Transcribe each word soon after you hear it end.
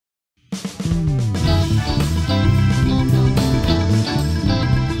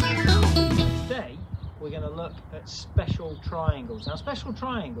at special triangles. Now, special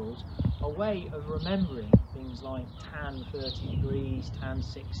triangles are a way of remembering things like tan 30 degrees, tan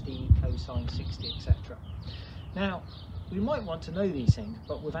 60, cosine 60, etc. Now, we might want to know these things,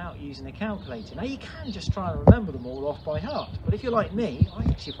 but without using a calculator. Now, you can just try and remember them all off by heart, but if you're like me, I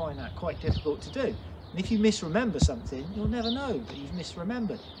actually find that quite difficult to do. And if you misremember something, you'll never know that you've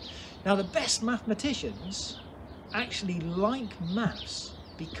misremembered. Now, the best mathematicians actually like maths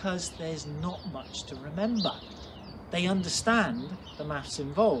because there's not much to remember. They understand the maths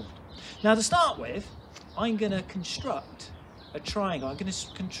involved. Now, to start with, I'm going to construct a triangle. I'm going to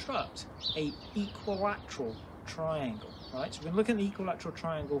construct an equilateral triangle, right? So we're going to look at the equilateral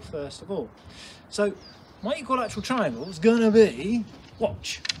triangle first of all. So my equilateral triangle is going to be,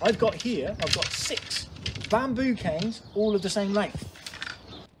 watch, I've got 6 bamboo canes, all of the same length.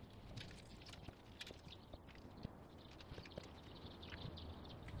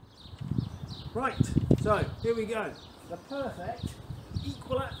 Right, so here we go. The perfect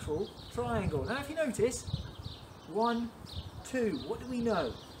equilateral triangle. Now if you notice, 1, 2, what do we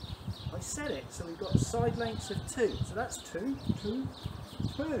know? I said it, so we've got side lengths of 2. So that's 2, 2,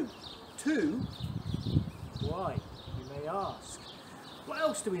 2. 2, why, you may ask. What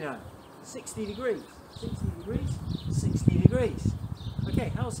else do we know? 60 degrees. 60 degrees, 60 degrees. Okay,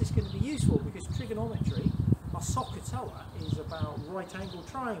 how is this going to be useful? Because trigonometry, our SOHCAHTOA, is about right angle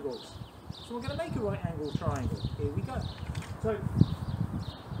triangles. So we're going to make a right angle triangle. Here we go. So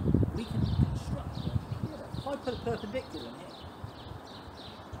we can construct one here. If I put a perpendicular in here,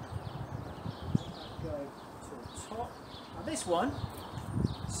 go to the top. Now this one,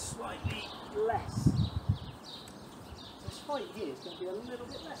 slightly less. This height here is going to be a little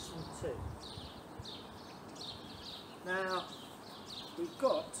bit less than 2. Now we've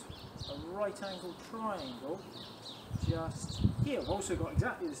got a right angle triangle just here. We've also got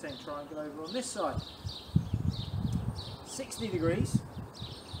exactly the same triangle over on this side. 60 degrees,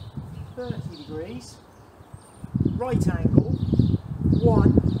 30 degrees, right angle,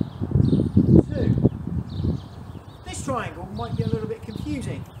 1, 2. This triangle might be a little bit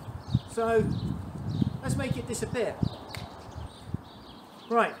confusing, so let's make it disappear.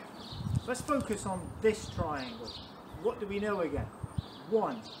 Right, let's focus on this triangle. What do we know again?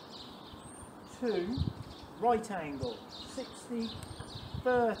 1, 2, right angle, 60,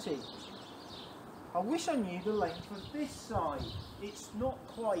 30. I wish I knew the length of this side. It's not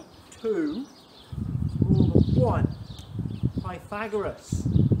quite 2, it's more than 1. Pythagoras.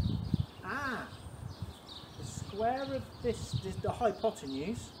 The square of this is the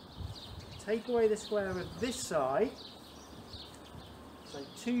hypotenuse. Take away the square of this side. So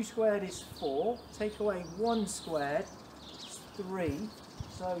 2 squared is 4. Take away 1 squared, it's 3.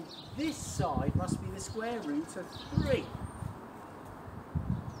 So this side must be the square root of 3.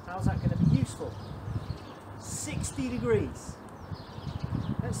 How's that going to be useful? 60 degrees.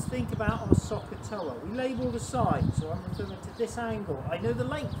 Let's think about our SOHCAHTOA. We label the side, so I'm referring to this angle. I know the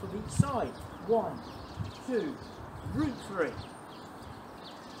length of each side. 1, 2, root 3.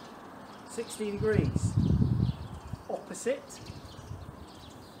 60 degrees. Opposite,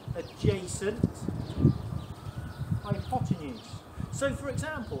 adjacent, hypotenuse. So for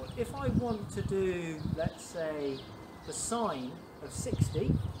example, if I want to do, let's say, the sine of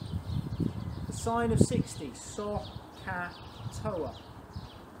 60, the sine of 60, SOHCAHTOA.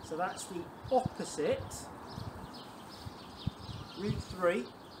 So that's the opposite, root 3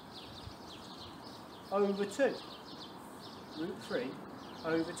 over 2. Root 3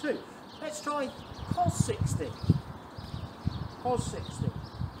 over 2. Let's try cos 60. Cos 60.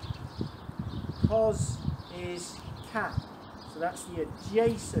 Cos is ca. So that's the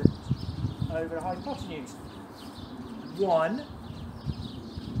adjacent over the hypotenuse. 1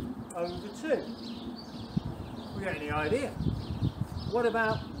 over 2. We got any idea? What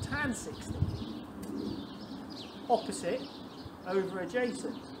about tan 60? Opposite over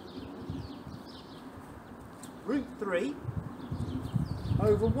adjacent. Root 3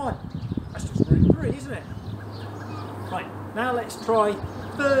 over 1. That's just root 3, isn't it? Right, now let's try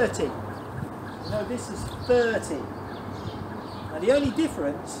 30. No, this is 30. Now the only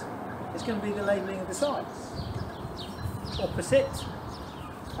difference is going to be the labelling of the sides. Opposite,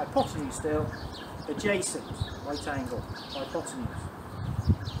 hypotenuse still, adjacent, right angle, hypotenuse.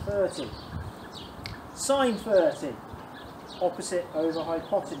 30. Sine 30, opposite over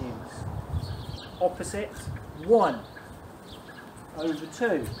hypotenuse. Opposite, 1 over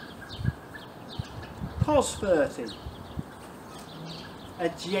 2. Cos 30,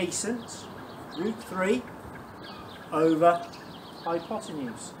 adjacent, root 3 over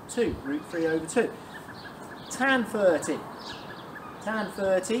hypotenuse. 2, root 3 over 2. Tan 30. Tan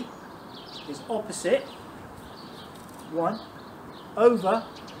 30 is opposite 1 over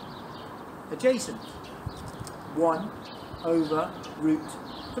adjacent. 1 over root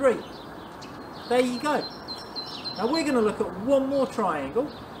 3. There you go. Now we're going to look at one more triangle,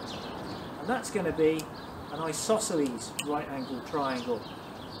 and that's going to be an isosceles right angled triangle.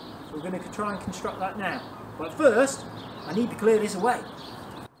 So we're going to try and construct that now. But first, I need to clear this away.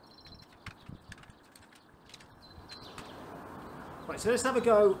 Right, so let's have a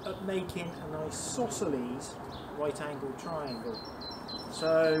go at making an isosceles right angled triangle.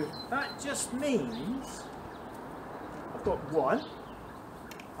 So that just means I've got 1.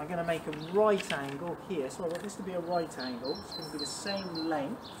 I'm going to make a right angle here, so I want this to be a right angle. It's going to be the same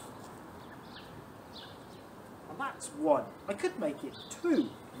length. And that's 1. I could make it 2,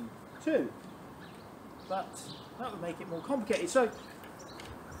 but that would make it more complicated. So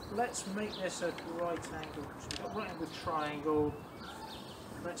let's make this a right angle. So we've got right angle triangle.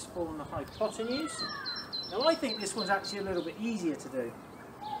 Let's form the hypotenuse. Now I think this one's actually a little bit easier to do.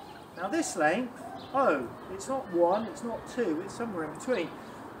 Now this length, oh, it's not 1, it's not 2, it's somewhere in between.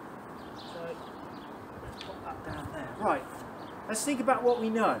 So let's put that down there. Right, let's think about what we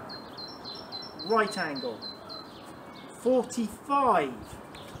know. Right angle. 45.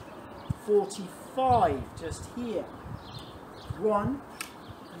 45 just here. 1,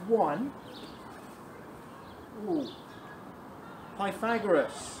 1. Ooh.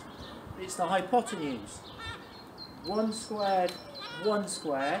 Pythagoras. It's the hypotenuse. 1 squared, 1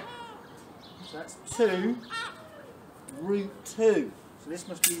 squared. So that's 2 root 2. So this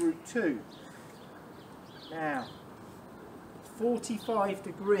must be root 2. Now, 45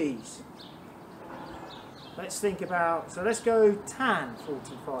 degrees. Let's think about, so let's go tan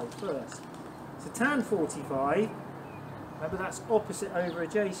 45 first. So tan 45, remember that's opposite over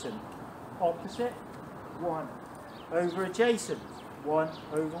adjacent. Opposite, 1 over adjacent, 1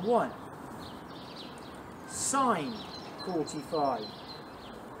 over 1. Sine 45,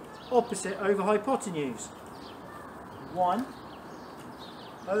 opposite over hypotenuse, 1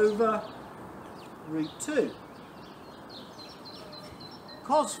 over root 2.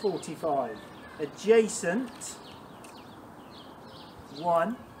 Cos 45, adjacent,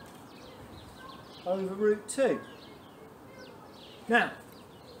 1 over root 2. Now,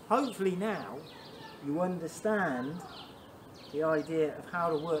 hopefully now you understand the idea of how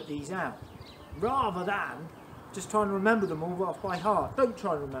to work these out, rather than just trying to remember them all off by heart. Don't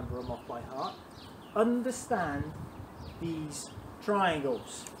try and remember them off by heart. Understand these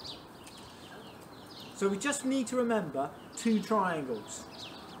triangles. So we just need to remember 2 triangles.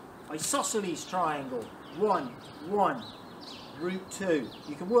 Isosceles triangle, 1, 1, root 2.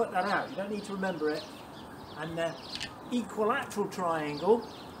 You can work that out, you don't need to remember it. And the equilateral triangle,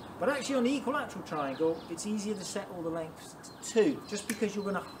 but actually on the equilateral triangle, it's easier to set all the lengths to 2, just because you're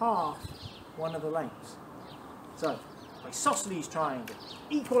going to half one of the lengths. So, isosceles triangle,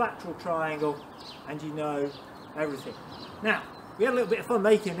 equilateral triangle, and you know everything. Now, we had a little bit of fun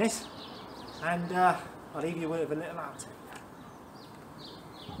making this, and I'll leave you with a little outtake.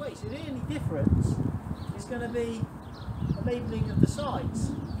 Wait, so the only difference is going to be the labelling of the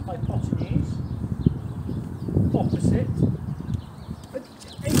sides. Hypotenuse, opposite,